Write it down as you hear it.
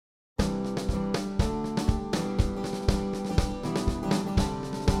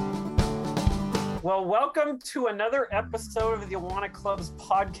Well, welcome to another episode of the Awana Club's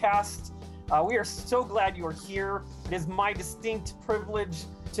podcast. We are so glad you are here. It is my distinct privilege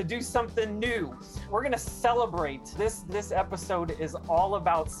to do something new. We're going to celebrate. This episode is all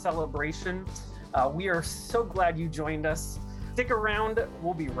about celebration. We are so glad you joined us. Stick around.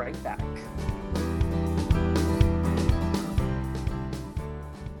 We'll be right back.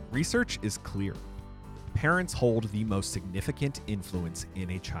 Research is clear. Parents hold the most significant influence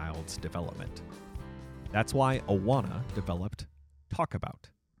in a child's development. That's why Awana developed Talk About.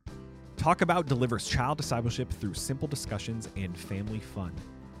 Talk About delivers child discipleship through simple discussions and family fun,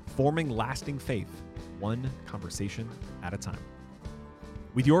 forming lasting faith, one conversation at a time.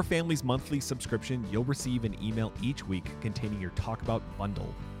 With your family's monthly subscription, you'll receive an email each week containing your Talk About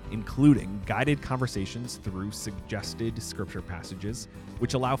bundle, including guided conversations through suggested scripture passages,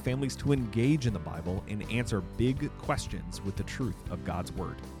 which allow families to engage in the Bible and answer big questions with the truth of God's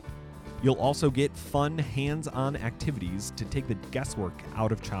Word. You'll also get fun, hands-on activities to take the guesswork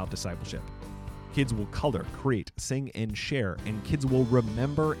out of child discipleship. Kids will color, create, sing, and share, and kids will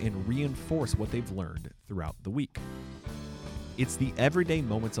remember and reinforce what they've learned throughout the week. It's the everyday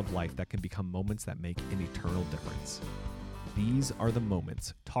moments of life that can become moments that make an eternal difference. These are the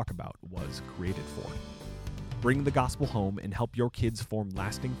moments Talk About was created for. Bring the gospel home and help your kids form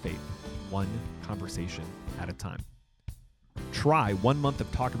lasting faith, one conversation at a time. Try 1 month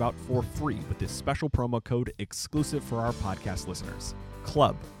of Talk About for free with this special promo code exclusive for our podcast listeners.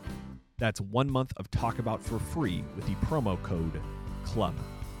 CLUB. That's 1 month of Talk About for free with the promo code CLUB.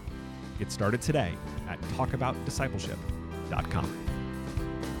 Get started today at talkaboutdiscipleship.com.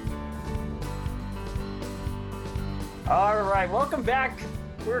 All right, welcome back.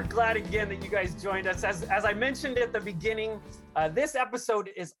 We're glad again that you guys joined us. As I mentioned at the beginning, this episode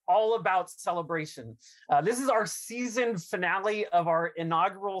is all about celebration. This is our season finale of our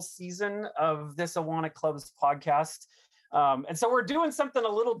inaugural season of this Awana Club's podcast. And so we're doing something a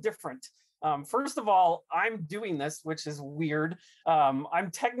little different. First of all, I'm doing this, which is weird.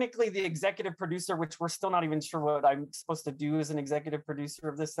 I'm technically the executive producer, which we're still not even sure what I'm supposed to do as an executive producer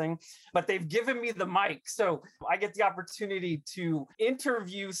of this thing, but they've given me the mic. So I get the opportunity to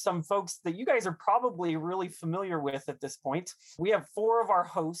interview some folks that you guys are probably really familiar with at this point. We have 4 of our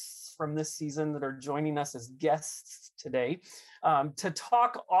hosts from this season that are joining us as guests today to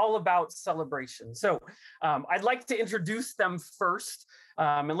talk all about celebration. So I'd like to introduce them first.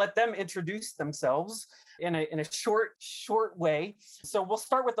 And let them introduce themselves in a short way. So we'll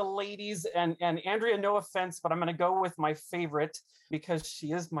start with the ladies, and Andrea, no offense, but I'm going to go with my favorite because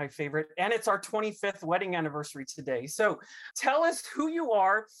she is my favorite, and it's our 25th wedding anniversary today. So tell us who you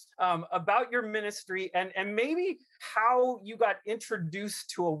are, about your ministry, and maybe how you got introduced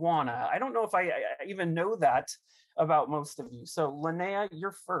to Awana. I don't know if I even know that about most of you. So Linnea,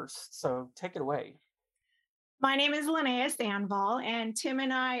 you're first, so take it away. My name is Linnea Sandval, and Tim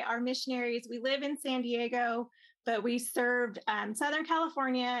and I are missionaries. We live in San Diego, but we served Southern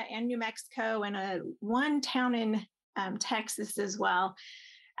California and New Mexico and one town in Texas as well.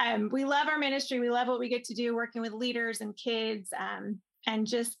 We love our ministry. We love what we get to do, working with leaders and kids, and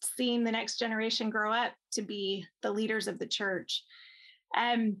just seeing the next generation grow up to be the leaders of the church.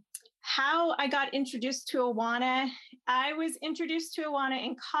 How I got introduced to Awana, I was introduced to Awana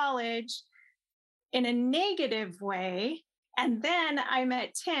in college in a negative way. And then I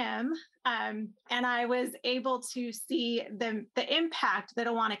met Tim, and I was able to see the impact that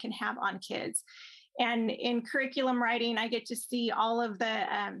Awana can have on kids. And in curriculum writing, I get to see all of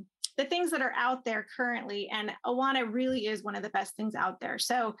the things that are out there currently. And Awana really is one of the best things out there.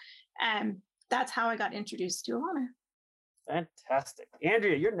 So that's how I got introduced to Awana. Fantastic.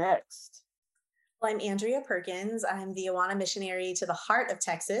 Andrea, you're next. Well, I'm Andrea Perkins. I'm the Awana missionary to the heart of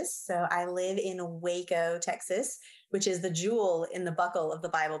Texas. So I live in Waco, Texas, which is the jewel in the buckle of the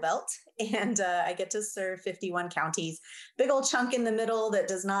Bible Belt. And I get to serve 51 counties, big old chunk in the middle that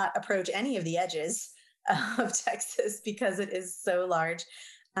does not approach any of the edges of Texas because it is so large.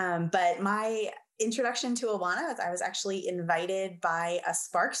 But my introduction to Awana, I was actually invited by a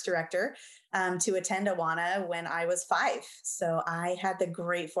Sparks director to attend Awana when I was 5. So I had the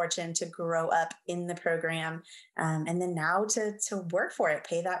great fortune to grow up in the program, and then now to work for it,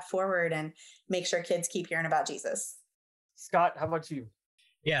 pay that forward, and make sure kids keep hearing about Jesus. Scott, how about you?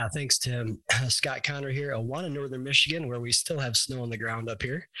 Yeah, thanks, Tim. Scott Conner here, Awana, Northern Michigan, where we still have snow on the ground up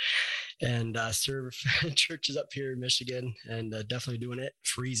here, and serve churches up here in Michigan, and definitely doing it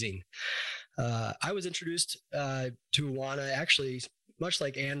freezing. I was introduced to Awana actually much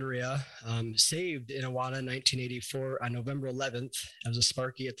like Andrea, saved in Awana in 1984 on November 11th. I was a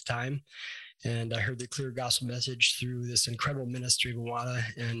Sparky at the time. And I heard the clear gospel message through this incredible ministry of Awana,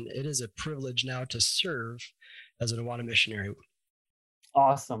 and it is a privilege now to serve as an Awana missionary.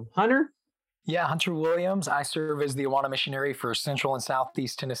 Awesome. Hunter? Yeah, Hunter Williams. I serve as the Awana missionary for Central and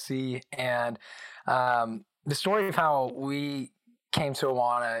Southeast Tennessee. And the story of how we came to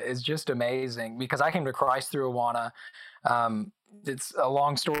Awana is just amazing because I came to Christ through Awana. It's a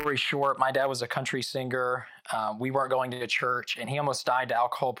long story short. My dad was a country singer. We weren't going to church, and he almost died to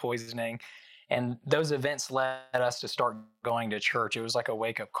alcohol poisoning. And those events led us to start going to church. It was like a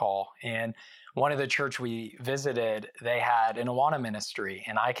wake-up call. And one of the church we visited, they had an Awana ministry,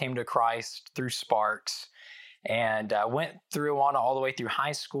 and I came to Christ through Sparks and went through Awana all the way through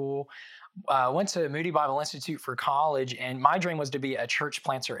high school. Went to Moody Bible Institute for college, and my dream was to be a church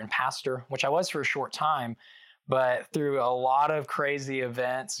planter and pastor, which I was for a short time. But through a lot of crazy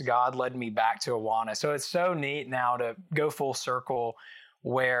events, God led me back to Awana. So it's so neat now to go full circle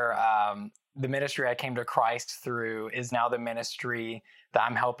where the ministry I came to Christ through is now the ministry that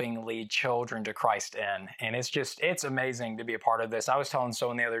I'm helping lead children to Christ in. And it's amazing to be a part of this. I was telling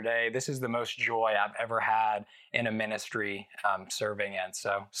someone the other day, this is the most joy I've ever had in a ministry serving in.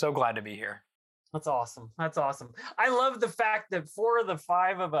 So glad to be here. That's awesome. That's awesome. I love the fact that 4 of the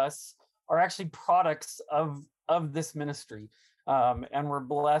 5 of us are actually products of this ministry. And we're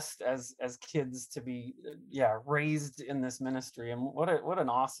blessed as kids to be, raised in this ministry. And what an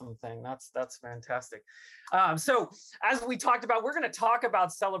awesome thing. That's fantastic. So as we talked about, we're going to talk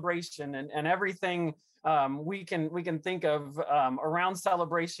about celebration and everything we can think of around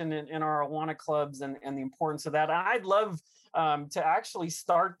celebration in our Awana clubs and the importance of that. I'd love to actually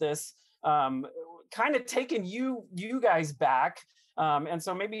start this kind of taking you guys back. And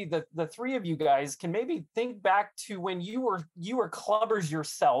so maybe the 3 of you guys can maybe think back to when you were clubbers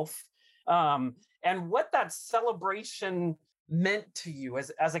yourself, and what that celebration meant to you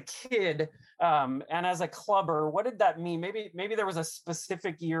as a kid, and as a clubber. What did that mean? Maybe there was a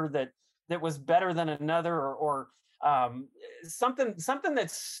specific year that was better than another, or something that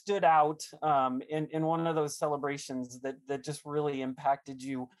stood out in one of those celebrations that just really impacted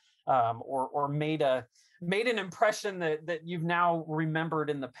you, or made an impression that you've now remembered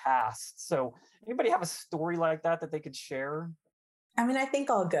in the past. So anybody have a story like that they could share? I mean, I think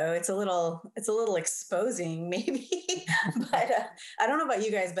I'll go. It's a little exposing maybe, but I don't know about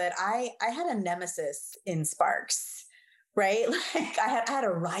you guys, but I had a nemesis in Sparks, right? Like I had a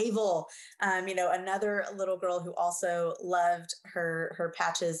rival, another little girl who also loved her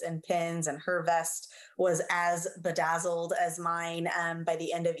patches and pins, and her vest was as bedazzled as mine by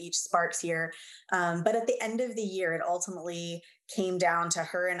the end of each Sparks year. But at the end of the year, it ultimately came down to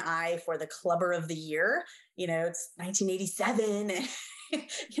her and I for the Clubber of the Year. It's 1987. And,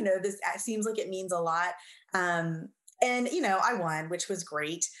 this seems like it means a lot. And, I won, which was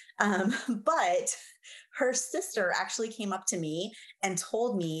great. But her sister actually came up to me and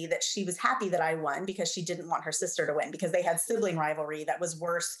told me that she was happy that I won because she didn't want her sister to win, because they had sibling rivalry that was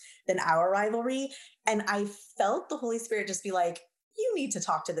worse than our rivalry. And I felt the Holy Spirit just be like, you need to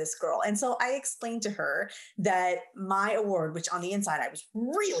talk to this girl. And so I explained to her that my award, which on the inside I was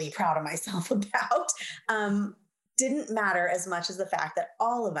really proud of myself about, didn't matter as much as the fact that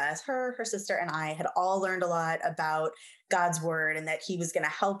all of us, her sister, and I had all learned a lot about God's word, and that he was going to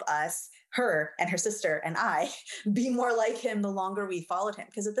help us, her and her sister and I, be more like him the longer we followed him.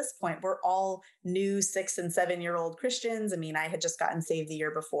 Because at this point, we're all new 6 and 7-year-old Christians. I mean, I had just gotten saved the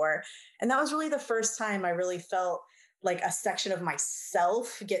year before. And that was really the first time I really felt like a section of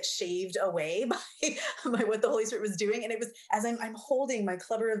myself get shaved away by what the Holy Spirit was doing. And it was as I'm holding my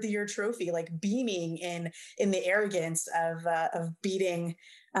Clubber of the Year trophy, like beaming in the arrogance of beating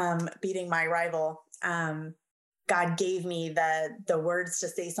my rival. God gave me the words to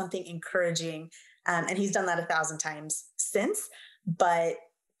say something encouraging. And he's done that 1,000 times since, but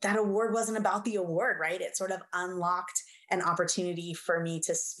that award wasn't about the award, right? It sort of unlocked an opportunity for me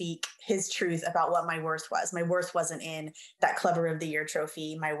to speak his truth about what my worth was. My worth wasn't in that Clubber of the Year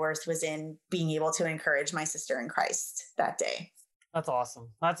trophy. My worth was in being able to encourage my sister in Christ that day. That's awesome.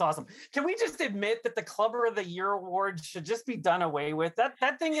 That's awesome. Can we just admit that the Clubber of the Year award should just be done away with?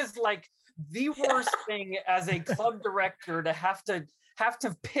 That thing is like the worst thing as a club director to have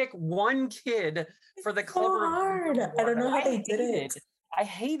to pick one kid for the Clubber of the Year award. I don't know how they did it. I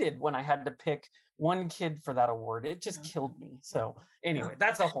hated when I had to pick one kid for that award. It just killed me. So anyway,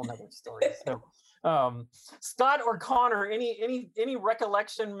 that's a whole nother story. So Scott or Connor, any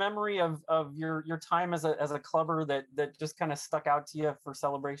recollection, memory of your time as a clubber that just kind of stuck out to you for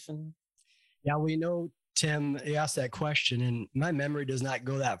celebration? Yeah, Tim, you asked that question, and my memory does not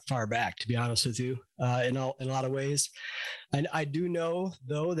go that far back, to be honest with you, in a lot of ways. And I do know,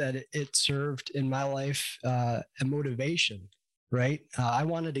 though, that it served in my life a motivation, right? I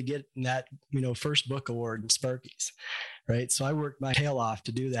wanted to get that, first book award in Sparky's, right? So I worked my tail off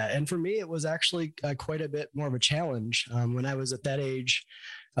to do that. And for me, it was actually quite a bit more of a challenge. When I was at that age,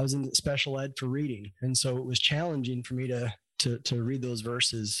 I was in special ed for reading. And so it was challenging for me to read those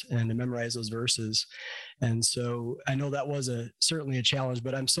verses and to memorize those verses. And so I know that was certainly a challenge,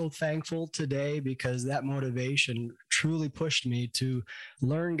 but I'm so thankful today because that motivation truly pushed me to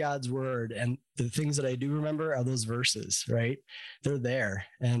learn God's word. And the things that I do remember are those verses, right? They're there,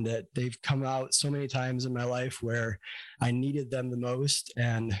 and that they've come out so many times in my life where I needed them the most.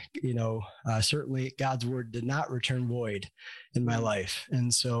 And, certainly God's word did not return void in my life.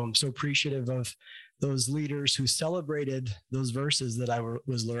 And so I'm so appreciative of those leaders who celebrated those verses that I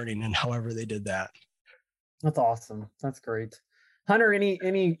was learning, and however they did that. That's awesome. That's great. Hunter,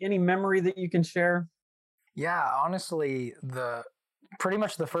 any memory that you can share? Yeah, honestly, pretty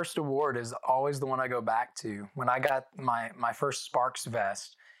much the first award is always the one I go back to. When I got my first Sparks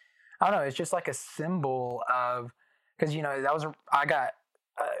vest, I don't know, it's just like a symbol of, because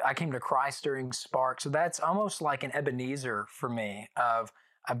I came to Christ during Sparks, so that's almost like an Ebenezer for me of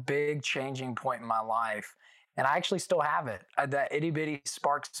a big changing point in my life. And I actually still have it, that itty bitty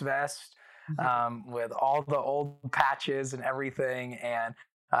Sparks vest with all the old patches and everything. And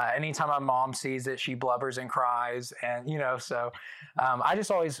anytime my mom sees it, she blubbers and cries. And, so I just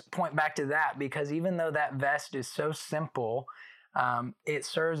always point back to that, because even though that vest is so simple, it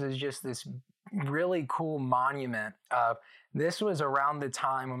serves as just this really cool monument of, this was around the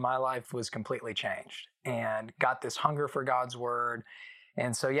time when my life was completely changed and got this hunger for God's word.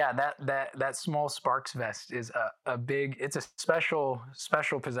 And so, yeah, that small Sparks vest is it's a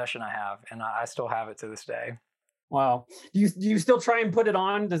special possession I have, and I still have it to this day. Wow. Do you still try and put it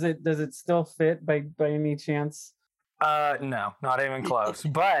on? Does it still fit by any chance? No, not even close,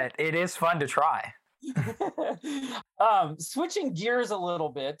 but it is fun to try. Switching gears a little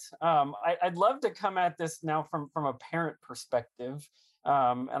bit, I'd love to come at this now from a parent perspective.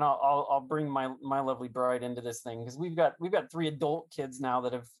 And I'll bring my lovely bride into this thing, because we've got 3 adult kids now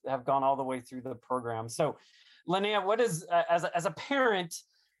that have gone all the way through the program. So, Linnea, what is as a parent,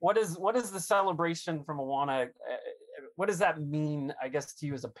 what is the celebration from Awana? What does that mean, I guess, to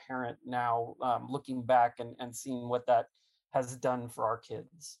you as a parent now, looking back and seeing what that has done for our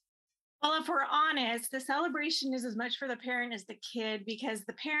kids? Well, if we're honest, the celebration is as much for the parent as the kid, because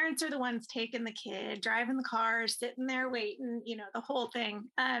the parents are the ones taking the kid, driving the car, sitting there waiting, the whole thing.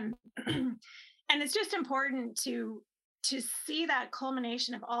 And it's just important to see that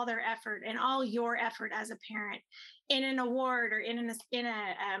culmination of all their effort and all your effort as a parent in an award or in a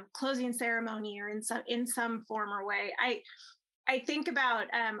closing ceremony or in some form or way. I think about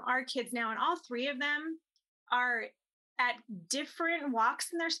our kids now, and all 3 of them are at different walks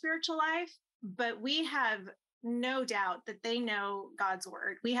in their spiritual life, but we have no doubt that they know God's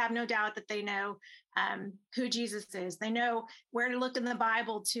word. We have no doubt that they know who Jesus is. They know where to look in the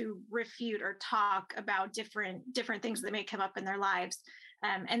Bible to refute or talk about different things that may come up in their lives.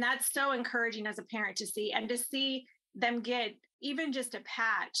 And that's so encouraging as a parent to see, and to see them get even just a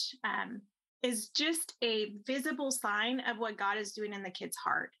patch is just a visible sign of what God is doing in the kid's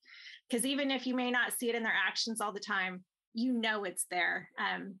heart. Because even if you may not see it in their actions all the time, it's there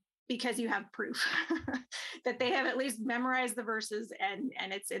because you have proof that they have at least memorized the verses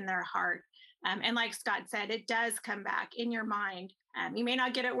and it's in their heart. And like Scott said, it does come back in your mind. You may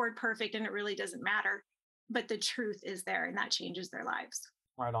not get it word perfect, and it really doesn't matter, but the truth is there, and that changes their lives.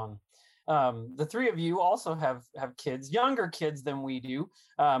 Right on. The 3 of you also have kids, younger kids than we do.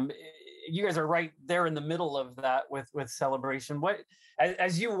 You guys are right there in the middle of that with celebration. What,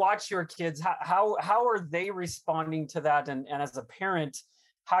 as you watch your kids, how are they responding to that? And as a parent,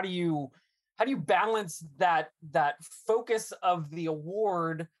 how do you balance that focus of the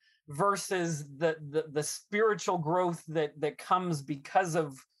award versus the spiritual growth that comes because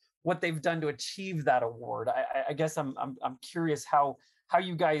of what they've done to achieve that award? I guess I'm curious how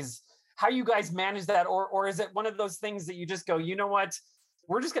you guys manage that, or is it one of those things that you just go, you know what,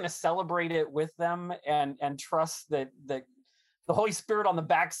 we're just going to celebrate it with them and trust that the Holy Spirit on the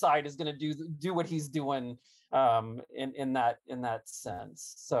backside is going to do what he's doing in that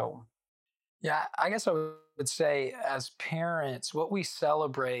sense. So, yeah, I guess I would say as parents, what we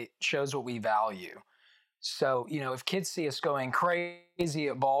celebrate shows what we value. So, if kids see us going crazy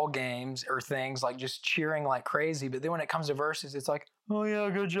at ball games or things, like just cheering like crazy, but then when it comes to verses, it's like, oh yeah,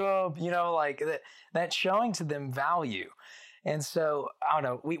 good job. Like that's showing to them value. And so, I don't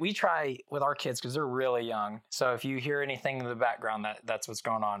know, we try with our kids because they're really young. So if you hear anything in the background, that's what's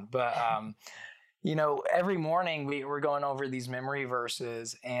going on. But, every morning we're going over these memory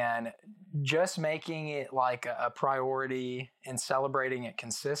verses and just making it like a priority and celebrating it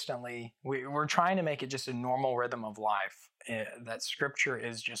consistently. We're trying to make it just a normal rhythm of life, that scripture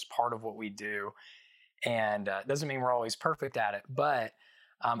is just part of what we do. And doesn't mean we're always perfect at it, but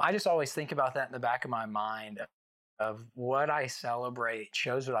I just always think about that in the back of my mind of what I celebrate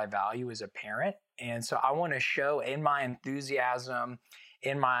shows what I value as a parent. And so I want to show in my enthusiasm,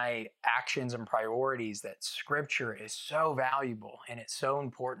 in my actions and priorities, that scripture is so valuable and it's so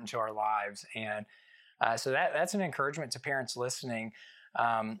important to our lives. And so that's an encouragement to parents listening.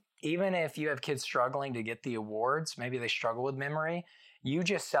 Even if you have kids struggling to get the awards, maybe they struggle with memory, you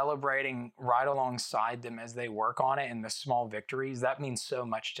just celebrating right alongside them as they work on it and the small victories, that means so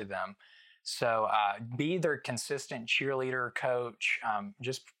much to them. So be their consistent cheerleader, coach,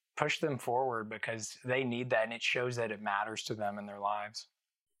 just push them forward because they need that and it shows that it matters to them in their lives.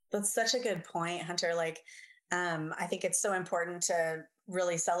 That's such a good point, Hunter. I think it's so important to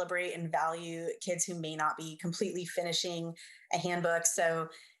really celebrate and value kids who may not be completely finishing a handbook. So,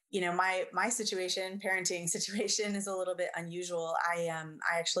 my parenting situation is a little bit unusual. I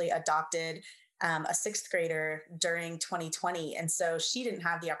actually adopted a sixth grader during 2020. And so she didn't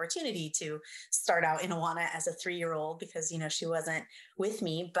have the opportunity to start out in Awana as a 3-year-old because, she wasn't with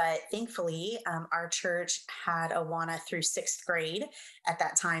me. But thankfully, our church had Awana through sixth grade at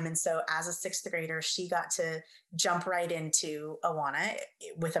that time. And so as a sixth grader, she got to jump right into Awana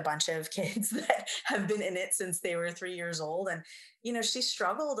with a bunch of kids that have been in it since they were 3 years old. And she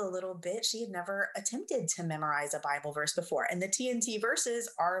struggled a little bit. She had never attempted to memorize a Bible verse before. And the TNT verses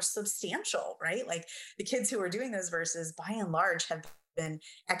are substantial, right? Like the kids who are doing those verses, by and large, have been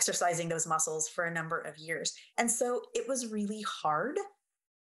exercising those muscles for a number of years. And so it was really hard,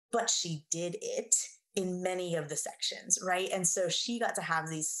 but she did it in many of the sections, right? And so she got to have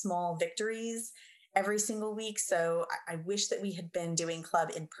these small victories every single week. So I wish that we had been doing club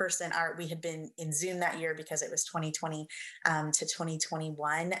in person. We had been in Zoom that year because it was 2020 to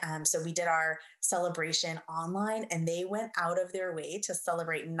 2021. So we did our celebration online and they went out of their way to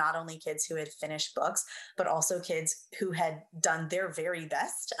celebrate not only kids who had finished books, but also kids who had done their very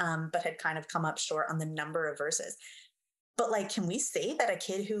best, but had kind of come up short on the number of verses. But can we say that a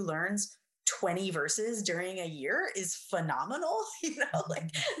kid who learns 20 verses during a year is phenomenal?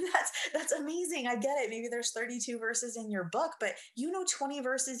 That's amazing. I get it. Maybe there's 32 verses in your book, but 20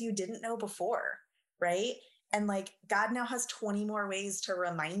 verses you didn't know before, right? And God now has 20 more ways to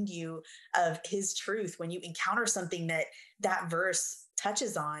remind you of his truth when you encounter something that verse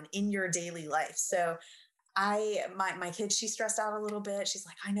touches on in your daily life. So my kid, she stressed out a little bit. She's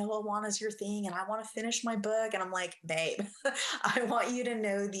like, I know Awana's your thing and I want to finish my book. And I'm like, babe, I want you to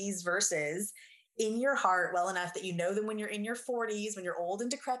know these verses in your heart well enough that you know them when you're in your 40s, when you're old and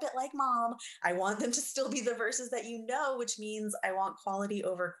decrepit like mom. I want them to still be the verses that you know, which means I want quality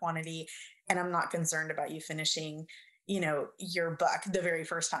over quantity. And I'm not concerned about you finishing your book the very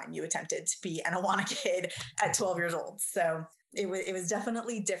first time you attempted to be an Awana kid at 12 years old. So it was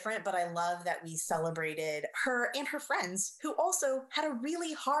definitely different, but I love that we celebrated her and her friends who also had a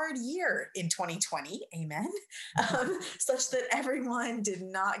really hard year in 2020. Amen. Such that everyone did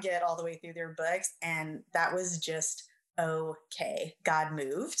not get all the way through their books. And that was just okay. God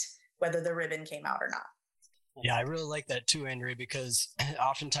moved, whether the ribbon came out or not. Yeah, I really like that too, Andrea, because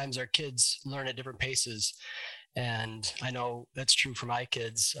oftentimes our kids learn at different paces. And I know that's true for my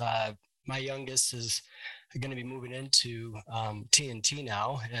kids. My youngest is going to be moving into TNT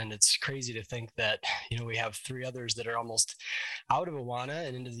now. And it's crazy to think that, we have 3 others that are almost out of Awana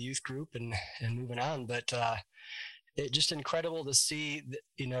and into the youth group and moving on. But it's just incredible to see,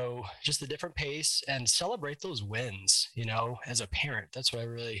 just the different pace and celebrate those wins, as a parent. That's what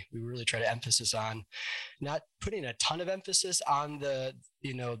we really try to emphasis on, not putting a ton of emphasis on the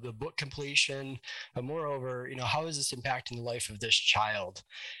book completion, but moreover, how is this impacting the life of this child?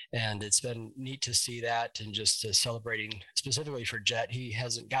 And it's been neat to see that, and just celebrating specifically for Jet. He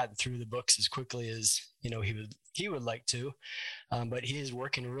hasn't gotten through the books as quickly as, he would like to, but he is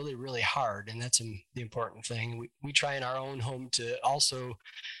working really, really hard. And that's the important thing. We try in our own home to also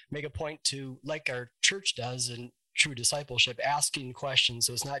make a point to, like our church does, and true discipleship, asking questions.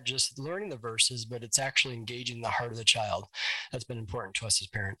 So it's not just learning the verses, but it's actually engaging the heart of the child. That's been important to us as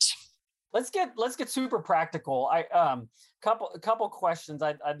parents. Let's get super practical. Couple questions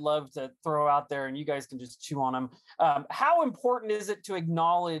I'd love to throw out there, and you guys can just chew on them. How important is it to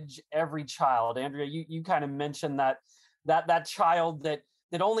acknowledge every child? Andrea, you kind of mentioned that child that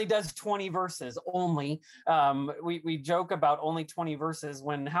that only does 20 verses only. We joke about only 20 verses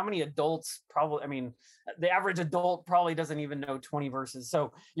when how many adults probably, I mean, the average adult probably doesn't even know 20 verses.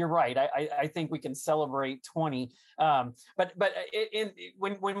 So you're right. I think we can celebrate 20. But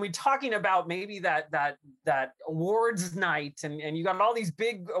when we're talking about maybe that awards night and you got all these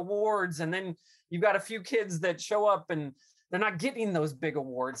big awards and then you've got a few kids that show up and they're not getting those big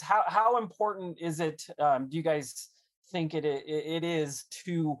awards. How important is it? Do you guys think it is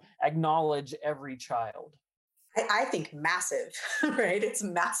to acknowledge every child? I think massive, right? It's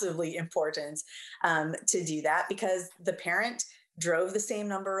massively important to do that because the parent drove the same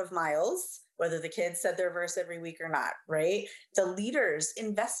number of miles, whether the kid said their verse every week or not, right? The leaders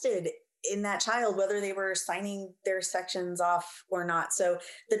invested in that child, whether they were signing their sections off or not. So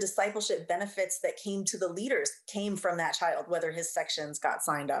the discipleship benefits that came to the leaders came from that child, whether his sections got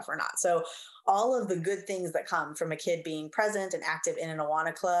signed off or not. So all of the good things that come from a kid being present and active in an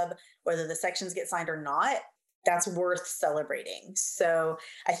Awana club, whether the sections get signed or not, that's worth celebrating. So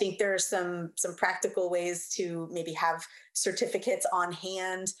I think there are some practical ways to maybe have certificates on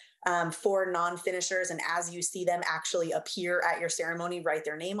hand for non-finishers. And as you see them actually appear at your ceremony, write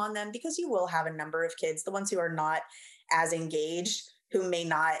their name on them, because you will have a number of kids, the ones who are not as engaged, who may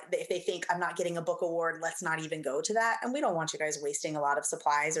not, if they think I'm not getting a book award, let's not even go to that. And we don't want you guys wasting a lot of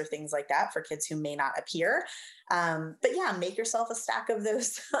supplies or things like that for kids who may not appear. But yeah, make yourself a stack of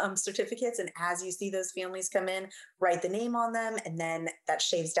those certificates. And as you see those families come in, write the name on them. And then that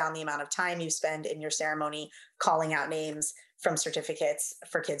shaves down the amount of time you spend in your ceremony calling out names from certificates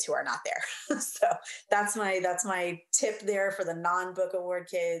for kids who are not there. So that's my tip there for the non-book award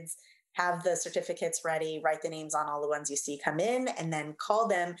kids. Have the certificates ready, write the names on all the ones you see come in, and then call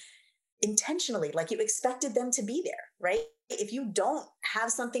them intentionally, like you expected them to be there, right? If you don't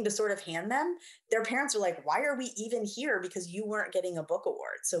have something to sort of hand them, their parents are like, why are we even here? Because you weren't getting a book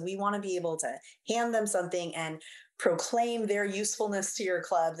award. So we want to be able to hand them something and proclaim their usefulness to your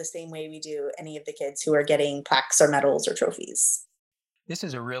club the same way we do any of the kids who are getting plaques or medals or trophies. This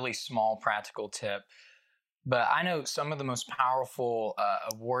is a really small practical tip. But I know some of the most powerful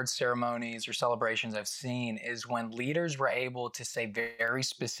award ceremonies or celebrations I've seen is when leaders were able to say very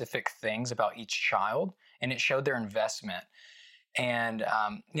specific things about each child, and it showed their investment. And,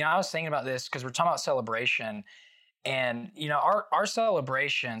 I was thinking about this because we're talking about celebration. And, our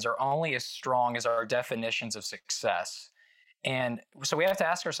celebrations are only as strong as our definitions of success. And so we have to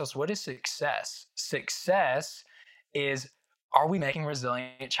ask ourselves, what is success? Success is, are we making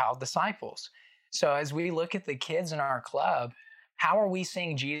resilient child disciples? So as we look at the kids in our club, how are we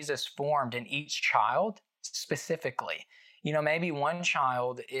seeing Jesus formed in each child specifically? Maybe one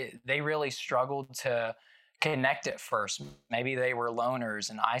child, they really struggled to connect at first. Maybe they were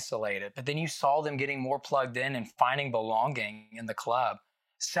loners and isolated, but then you saw them getting more plugged in and finding belonging in the club.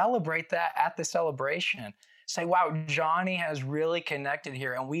 Celebrate that at the celebration. Say, wow, Johnny has really connected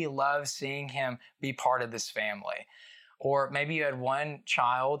here and we love seeing him be part of this family. Or maybe you had one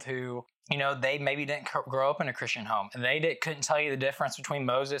child who, they maybe didn't grow up in a Christian home and they couldn't tell you the difference between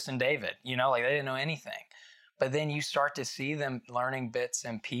Moses and David, they didn't know anything. But then you start to see them learning bits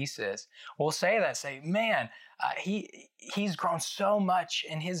and pieces. We'll say, man, he's grown so much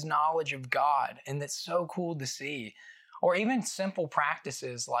in his knowledge of God, and that's so cool to see. Or even simple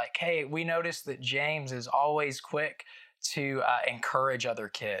practices like, hey, we noticed that James is always quick to encourage other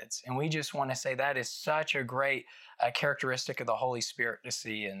kids. And we just want to say that is such a great characteristic of the Holy Spirit to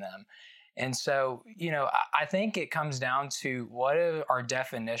see in them. And so, I think it comes down to what are our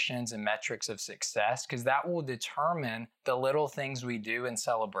definitions and metrics of success, because that will determine the little things we do in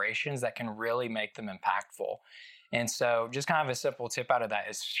celebrations that can really make them impactful. And so just kind of a simple tip out of that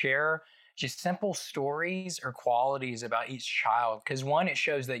is share just simple stories or qualities about each child, because one, it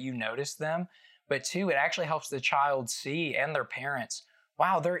shows that you notice them, but two, it actually helps the child see and their parents,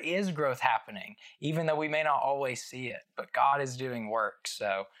 wow, there is growth happening, even though we may not always see it, but God is doing work.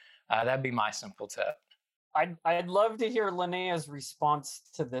 So that'd be my simple tip. I'd love to hear Linnea's response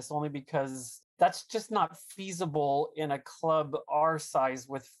to this, only because that's just not feasible in a club our size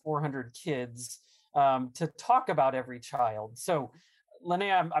with 400 kids to talk about every child. So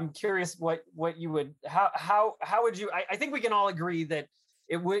Linnea, I'm curious what you would, how would you, I think we can all agree that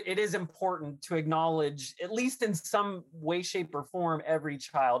it is important to acknowledge, at least in some way, shape, or form, every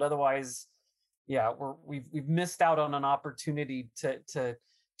child. Otherwise, yeah, we've missed out on an opportunity to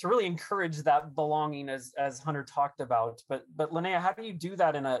really encourage that belonging, as Hunter talked about. But Linnea, how do you do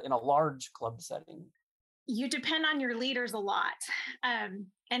that in a large club setting? You depend on your leaders a lot, and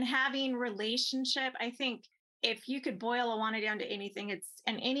having relationship. I think if you could boil Awana down to anything, it's,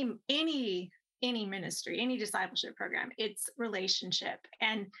 and any any ministry, any discipleship program. It's relationship.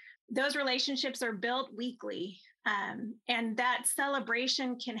 And those relationships are built weekly. And that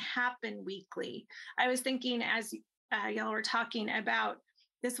celebration can happen weekly. I was thinking as y'all were talking about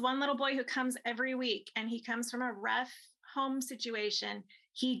this one little boy who comes every week, and he comes from a rough home situation.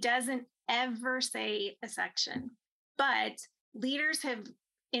 He doesn't ever say a section, but leaders have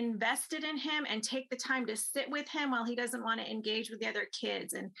invested in him and take the time to sit with him while he doesn't want to engage with the other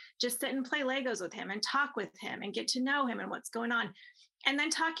kids, and just sit and play Legos with him and talk with him and get to know him and what's going on. And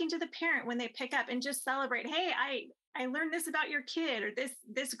then talking to the parent when they pick up and just celebrate, hey, I learned this about your kid, or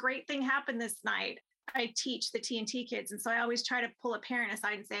this great thing happened this night. I teach the TNT kids. And so I always try to pull a parent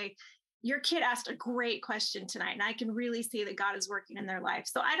aside and say, your kid asked a great question tonight, and I can really see that God is working in their life.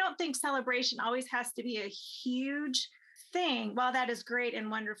 So I don't think celebration always has to be a huge thing. While that is great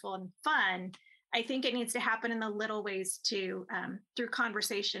and wonderful and fun, I think it needs to happen in the little ways too, through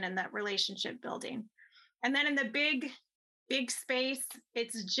conversation and that relationship building. And then in the big space,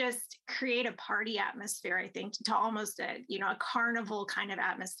 it's just create a party atmosphere, I think, to almost a carnival kind of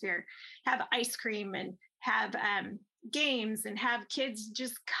atmosphere. Have ice cream and have games, and have kids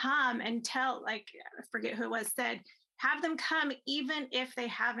just come and tell, like, I forget who it was said, have them come even if they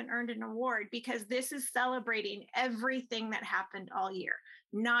haven't earned an award, because this is celebrating everything that happened all year,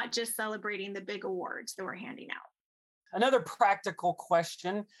 not just celebrating the big awards that we're handing out. Another practical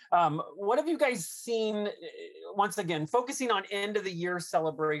question. What have you guys seen, once again, focusing on end of the year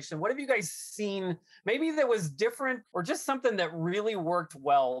celebration, what have you guys seen maybe that was different, or just something that really worked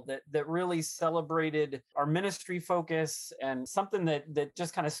well, that really celebrated our ministry focus, and something that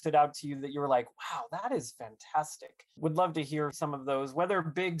just kind of stood out to you that you were like, wow, that is fantastic? Would love to hear some of those, whether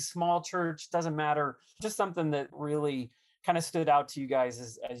big, small church, doesn't matter, just something that really kind of stood out to you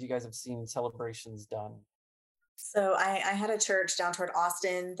guys as you guys have seen celebrations done. So I had a church down toward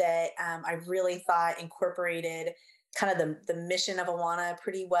Austin that I really thought incorporated kind of the mission of Awana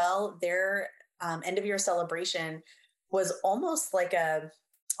pretty well. Their end of year celebration was almost a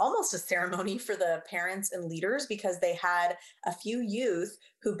ceremony for the parents and leaders, because they had a few youth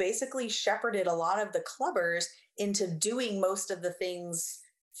who basically shepherded a lot of the clubbers into doing most of the things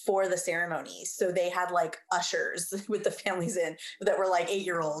for the ceremony. So they had like ushers with the families in that were like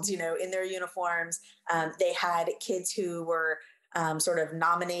 8-year-olds, in their uniforms. They had kids who were sort of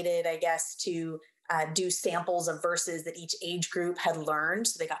nominated, I guess, to do samples of verses that each age group had learned.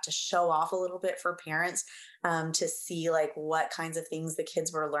 So they got to show off a little bit for parents to see like what kinds of things the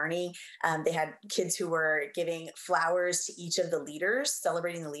kids were learning. They had kids who were giving flowers to each of the leaders,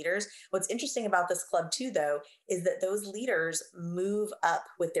 celebrating the leaders. What's interesting about this club too, though, is that those leaders move up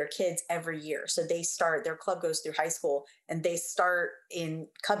with their kids every year. So their club goes through high school, and they start in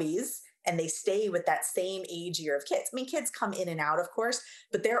cubbies, and they stay with that same age year of kids. I mean, kids come in and out, of course,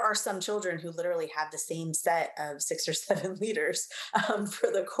 but there are some children who literally have the same set of 6 or 7 leaders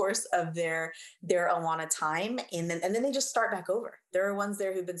for the course of their Awana time. And then they just start back over. There are ones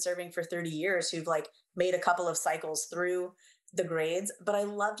there who've been serving for 30 years who've like made a couple of cycles through the grades. But I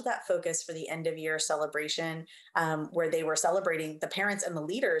loved that focus for the end of year celebration, where they were celebrating the parents and the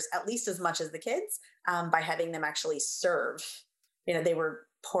leaders at least as much as the kids, by having them actually serve. They were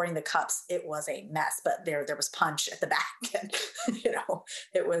pouring the cups. It was a mess, but there was punch at the back, and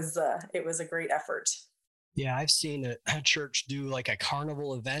it was a great effort. Yeah, I've seen a church do like a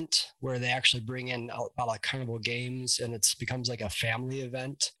carnival event where they actually bring in a lot of carnival games, and it becomes like a family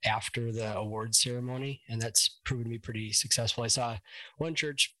event after the award ceremony. And that's proven to be pretty successful. I saw one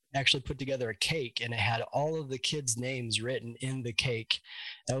church actually put together a cake, and it had all of the kids' names written in the cake.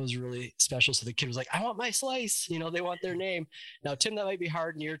 That was really special. So the kid was like, I want my slice. They want their name. Now, Tim, that might be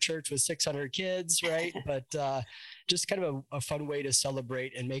hard in your church with 600 kids, right? But just kind of a fun way to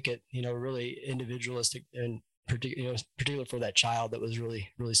celebrate and make it, really individualistic and particular for that child. That was really,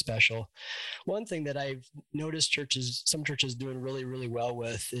 really special. One thing that I've noticed some churches doing really, really well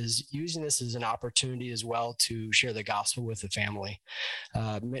with is using this as an opportunity as well to share the gospel with the family.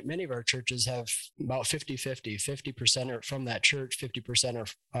 Many of our churches have about 50-50. 50% are from that church,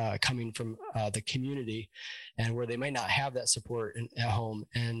 50% are coming from the community, and where they might not have that support at home.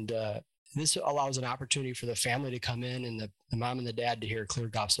 And this allows an opportunity for the family to come in, and the mom and the dad to hear a clear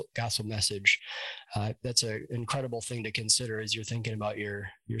gospel message. That's an incredible thing to consider as you're thinking about your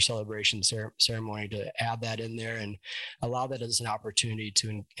celebration ceremony, to add that in there and allow that as an opportunity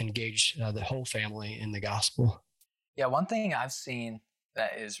to engage the whole family in the gospel. Yeah, one thing I've seen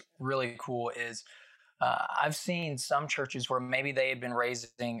that is really cool is I've seen some churches where maybe they had been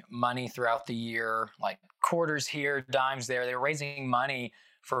raising money throughout the year, like quarters here, dimes there. They were raising money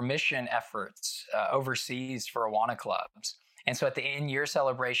for mission efforts overseas for Awana clubs. And so at the end year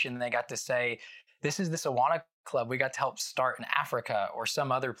celebration, they got to say, this is this Awana club we got to help start in Africa or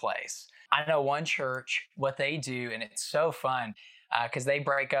some other place. I know one church, what they do, and it's so fun because they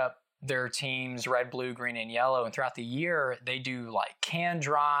break up their teams, red, blue, green, and yellow. And throughout the year, they do like can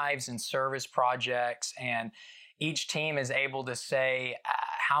drives and service projects. And each team is able to say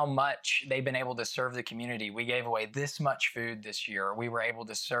how much they've been able to serve the community. We gave away this much food this year. We were able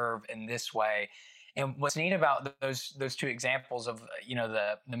to serve in this way. And what's neat about those two examples of,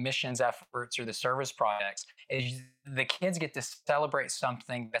 the missions efforts or the service projects is the kids get to celebrate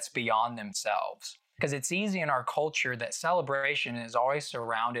something that's beyond themselves. Because it's easy in our culture that celebration is always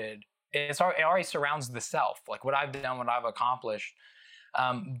surrounded. It always surrounds the self, like what I've done, what I've accomplished.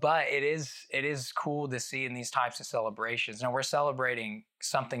 But it is cool to see in these types of celebrations. We're celebrating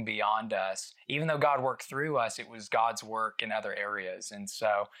something beyond us. Even though God worked through us, it was God's work in other areas. And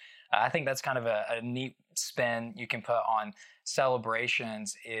so I think that's kind of a neat spin you can put on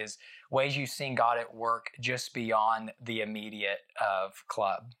celebrations, is ways you've seen God at work just beyond the immediate of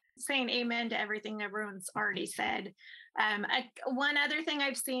club. Saying amen to everything everyone's already said. One other thing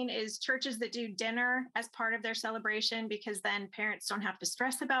I've seen is churches that do dinner as part of their celebration, because then parents don't have to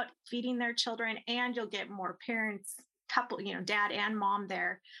stress about feeding their children, and you'll get more parents, dad and mom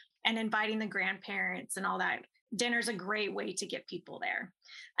there, and inviting the grandparents and all that. Dinner's a great way to get people there.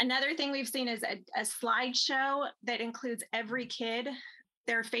 Another thing we've seen is a slideshow that includes every kid,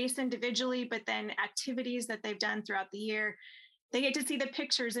 their face individually, but then activities that they've done throughout the year. They get to see the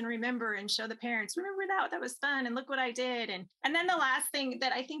pictures and remember and show the parents, remember that was fun, and look what I did. And then the last thing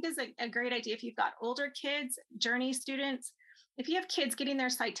that I think is a great idea, if you've got older kids, Journey students, if you have kids getting their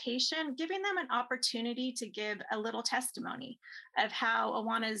citation, giving them an opportunity to give a little testimony of how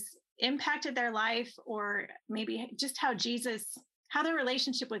Awana's impacted their life, or maybe just how their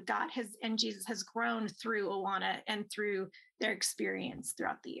relationship with God and Jesus has grown through Awana and through their experience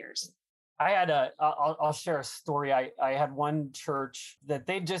throughout the years. I'll share a story. I had one church that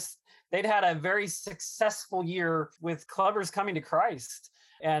they'd had a very successful year with clubbers coming to Christ.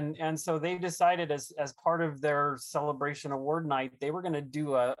 And so they decided as part of their celebration award night, they were going to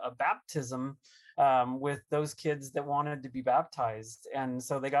do a baptism with those kids that wanted to be baptized. And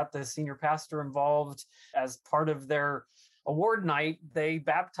so they got the senior pastor involved as part of their award night. They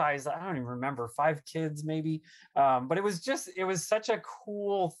baptized, I don't even remember, 5 kids maybe. But it was such a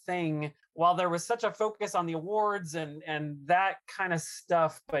cool thing, while there was such a focus on the awards and that kind of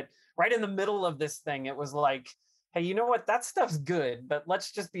stuff. But right in the middle of this thing, it was like, hey, you know what? That stuff's good, but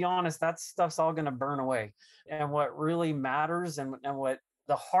let's just be honest, that stuff's all going to burn away. And what really matters and what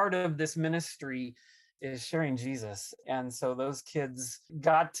the heart of this ministry is sharing Jesus. And so those kids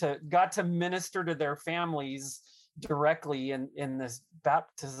got to minister to their families directly in this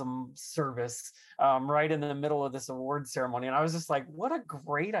baptism service, right in the middle of this award ceremony. And I was just like, what a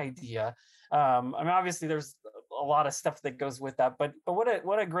great idea. Obviously there's a lot of stuff that goes with that, but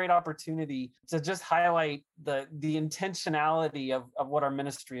what a great opportunity to just highlight the intentionality of what our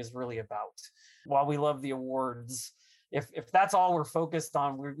ministry is really about. While we love the awards, if that's all we're focused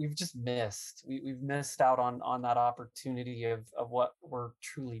on, we've just missed. We've missed out on that opportunity of what we're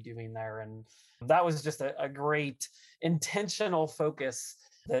truly doing there. And that was just a great intentional focus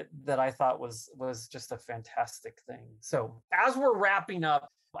that I thought was just a fantastic thing. So as we're wrapping up,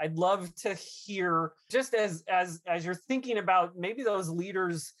 I'd love to hear, just as you're thinking about maybe those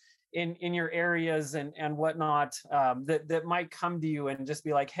leaders in your areas and whatnot, that might come to you and just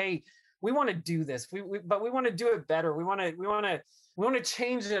be like, hey, we want to do this, but we want to do it better. We want to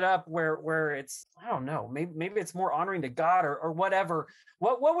change it up where it's, I don't know, maybe it's more honoring to God or whatever.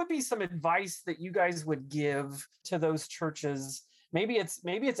 What would be some advice that you guys would give to those churches? Maybe it's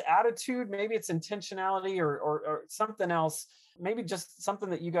attitude, maybe it's intentionality or something else. Maybe just something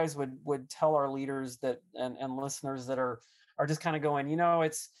that you guys would tell our leaders that and listeners that are just kind of going,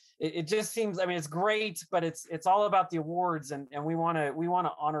 it just seems, it's great, but it's all about the awards and we want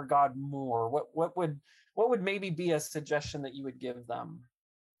to honor God more. What would maybe be a suggestion that you would give them?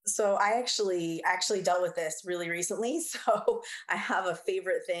 So I actually dealt with this really recently. So I have a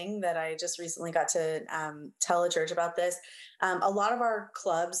favorite thing that I just recently got to tell a church about this. A lot of our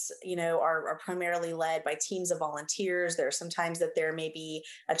clubs, are primarily led by teams of volunteers. There are sometimes that there may be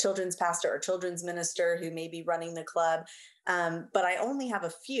a children's pastor or children's minister who may be running the club. But I only have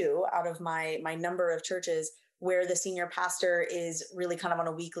a few out of my number of churches where the senior pastor is really kind of on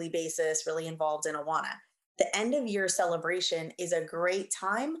a weekly basis, really involved in Awana. The end of year celebration is a great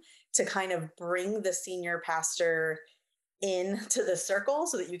time to kind of bring the senior pastor into the circle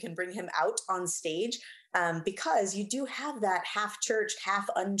so that you can bring him out on stage, because you do have that half churched, half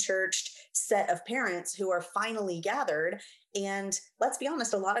unchurched set of parents who are finally gathered. And let's be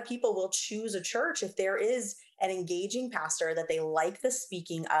honest, a lot of people will choose a church if there is an engaging pastor that they like the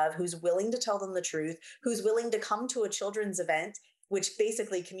speaking of, who's willing to tell them the truth, who's willing to come to a children's event, which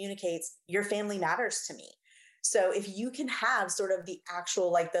basically communicates your family matters to me. So if you can have sort of the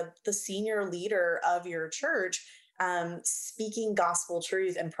actual, like the senior leader of your church, speaking gospel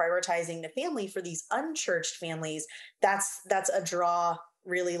truth and prioritizing the family for these unchurched families, that's a draw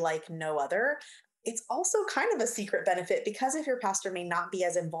really like no other. It's also kind of a secret benefit, because if your pastor may not be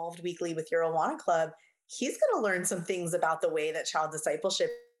as involved weekly with your Awana Club, he's going to learn some things about the way that child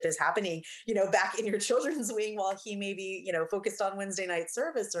discipleship is happening, back in your children's wing, while he may be, focused on Wednesday night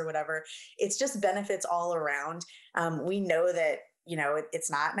service or whatever. It's just benefits all around. We know that,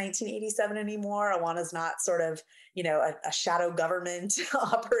 it's not 1987 anymore. Awana's not sort of, a shadow government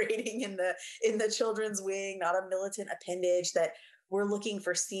operating in the children's wing, not a militant appendage, that we're looking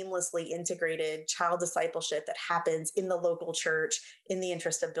for seamlessly integrated child discipleship that happens in the local church in the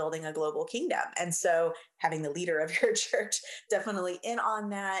interest of building a global kingdom. And so having the leader of your church definitely in on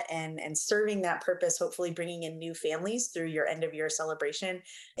that and serving that purpose, hopefully bringing in new families through your end of year celebration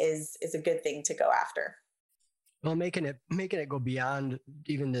is a good thing to go after. Well, making it go beyond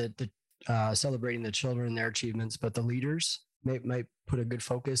even the celebrating the children and their achievements, but the leaders might put a good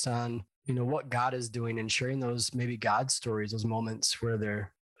focus on what God is doing and sharing those maybe God stories, those moments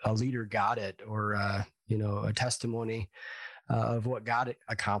where a leader got it, or a testimony of what God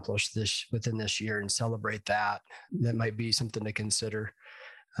accomplished within this year, and celebrate that. That might be something to consider,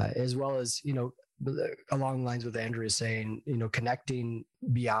 as well as along the lines with Andrea saying, connecting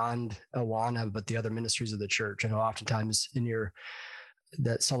beyond Awana, but the other ministries of the church. I know oftentimes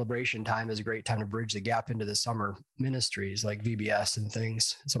that celebration time is a great time to bridge the gap into the summer ministries like VBS and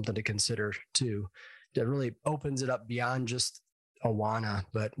things. Something to consider too. That really opens it up beyond just Awana,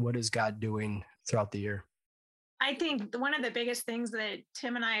 but what is God doing throughout the year? I think one of the biggest things that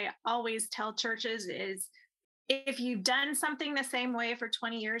Tim and I always tell churches is, if you've done something the same way for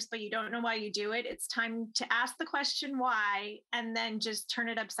 20 years, but you don't know why you do it, it's time to ask the question why, and then just turn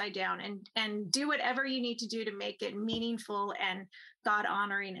it upside down and do whatever you need to do to make it meaningful and God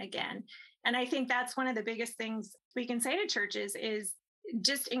honoring again. And I think that's one of the biggest things we can say to churches is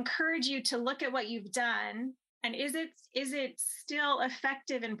just encourage you to look at what you've done. And is it still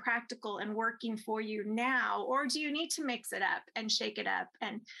effective and practical and working for you now? Or do you need to mix it up and shake it up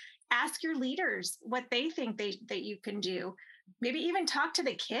and ask your leaders what they think that you can do? Maybe even talk to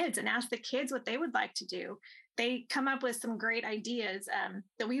the kids and ask the kids what they would like to do. They come up with some great ideas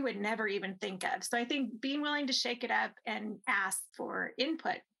that we would never even think of. So I think being willing to shake it up and ask for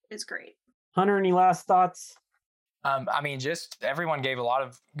input is great. Hunter, any last thoughts? Just everyone gave a lot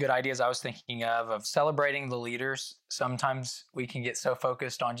of good ideas. I was thinking of celebrating the leaders. Sometimes we can get so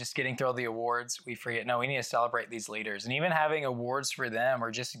focused on just getting through all the awards, we forget, no, we need to celebrate these leaders. And even having awards for them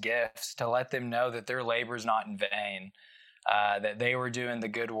or just gifts to let them know that their labor is not in vain, that they were doing the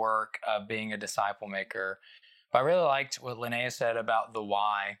good work of being a disciple maker. But I really liked what Linnea said about the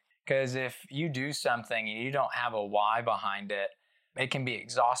why, because if you do something and you don't have a why behind it, it can be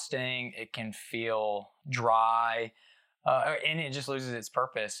exhausting, it can feel dry, and it just loses its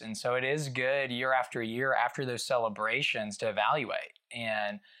purpose. And so it is good year after year after those celebrations to evaluate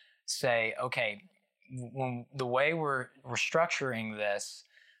and say, okay, when the way we're structuring this,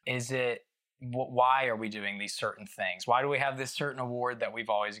 why are we doing these certain things? Why do we have this certain award that we've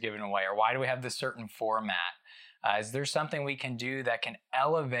always given away? Or why do we have this certain format? Is there something we can do that can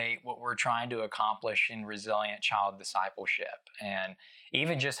elevate what we're trying to accomplish in resilient child discipleship? And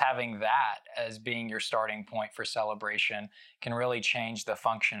even just having that as being your starting point for celebration can really change the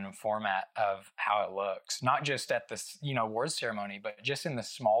function and format of how it looks, not just at the awards ceremony, but just in the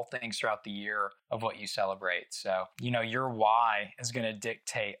small things throughout the year of what you celebrate. So, your why is going to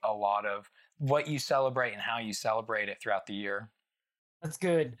dictate a lot of what you celebrate and how you celebrate it throughout the year. That's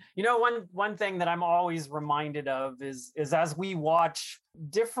good. One thing that I'm always reminded of is as we watch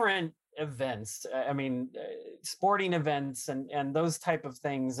different events, sporting events and those type of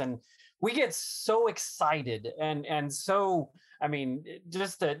things, and we get so excited and so,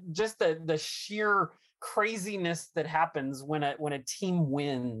 just the sheer craziness that happens when a team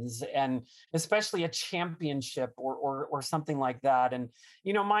wins, and especially a championship or something like that. And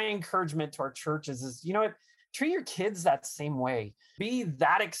my encouragement to our churches is, treat your kids that same way. Be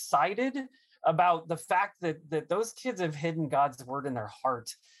that excited about the fact that those kids have hidden God's word in their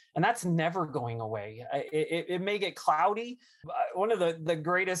heart. And that's never going away. It may get cloudy. One of the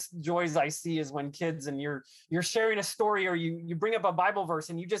greatest joys I see is when kids and you're sharing a story, or you bring up a Bible verse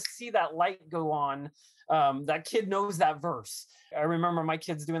and you just see that light go on. That kid knows that verse. I remember my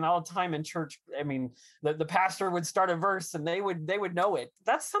kids doing that all the time in church. I mean, the pastor would start a verse and they would know it.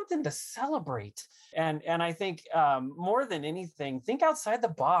 That's something to celebrate. And I think more than anything, think outside the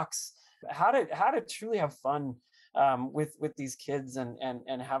box. How to truly have fun with these kids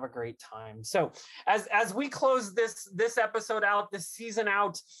and have a great time. So as we close this episode out, this season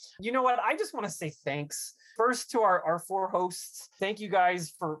out, you know what? I just want to say thanks. First to our 4 hosts. Thank you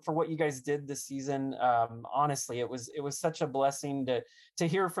guys for what you guys did this season. Honestly, it was such a blessing to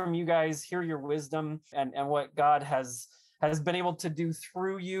hear from you guys, hear your wisdom and what God has been able to do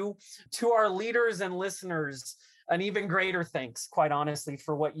through you. To our leaders and listeners, an even greater thanks, quite honestly,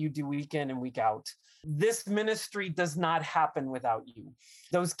 for what you do week in and week out. This ministry does not happen without you.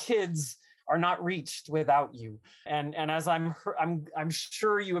 Those kids are not reached without you. And as I'm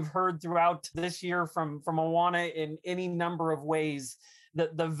sure you have heard throughout this year from Awana in any number of ways,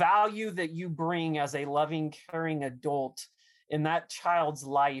 the value that you bring as a loving, caring adult in that child's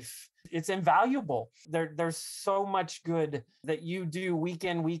life, it's invaluable. There's so much good that you do week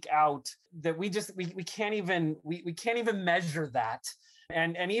in, week out that we can't even measure that.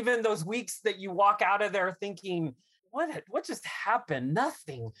 And even those weeks that you walk out of there thinking, what just happened?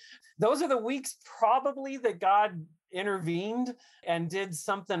 Nothing. Those are the weeks probably that God intervened and did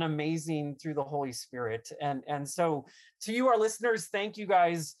something amazing through the Holy Spirit. And so to you, our listeners, thank you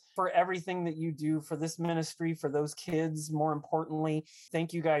guys for everything that you do for this ministry, for those kids. More importantly,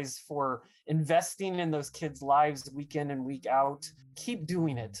 thank you guys for investing in those kids' lives week in and week out. Keep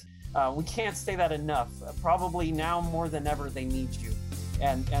doing it. We can't say that enough. Probably now more than ever, they need you.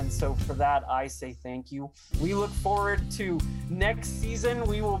 And so for that, I say thank you. We look forward to next season.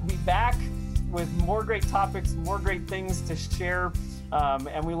 We will be back with more great topics, more great things to share.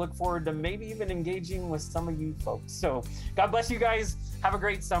 And we look forward to maybe even engaging with some of you folks. So God bless you guys. Have a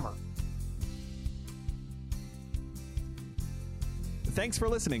great summer. Thanks for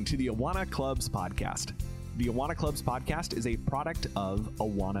listening to the Awana Clubs podcast. The Awana Clubs podcast is a product of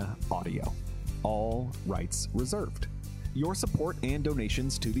Awana Audio. All rights reserved. Your support and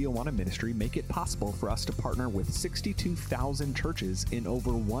donations to the Awana ministry make it possible for us to partner with 62,000 churches in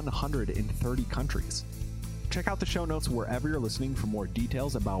over 130 countries. Check out the show notes wherever you're listening for more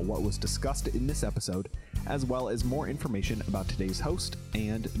details about what was discussed in this episode, as well as more information about today's host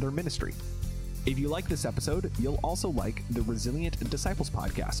and their ministry. If you like this episode, you'll also like the Resilient Disciples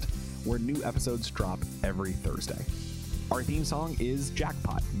podcast, where new episodes drop every Thursday. Our theme song is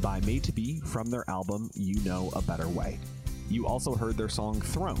Jackpot by Made to Be from their album You Know a Better Way. You also heard their song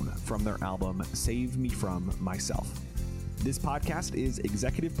Throne from their album Save Me From Myself. This podcast is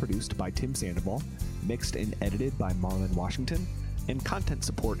executive produced by Tim Sandoval, mixed and edited by Marlon Washington, and content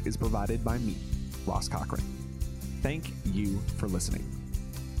support is provided by me, Ross Cochran. Thank you for listening.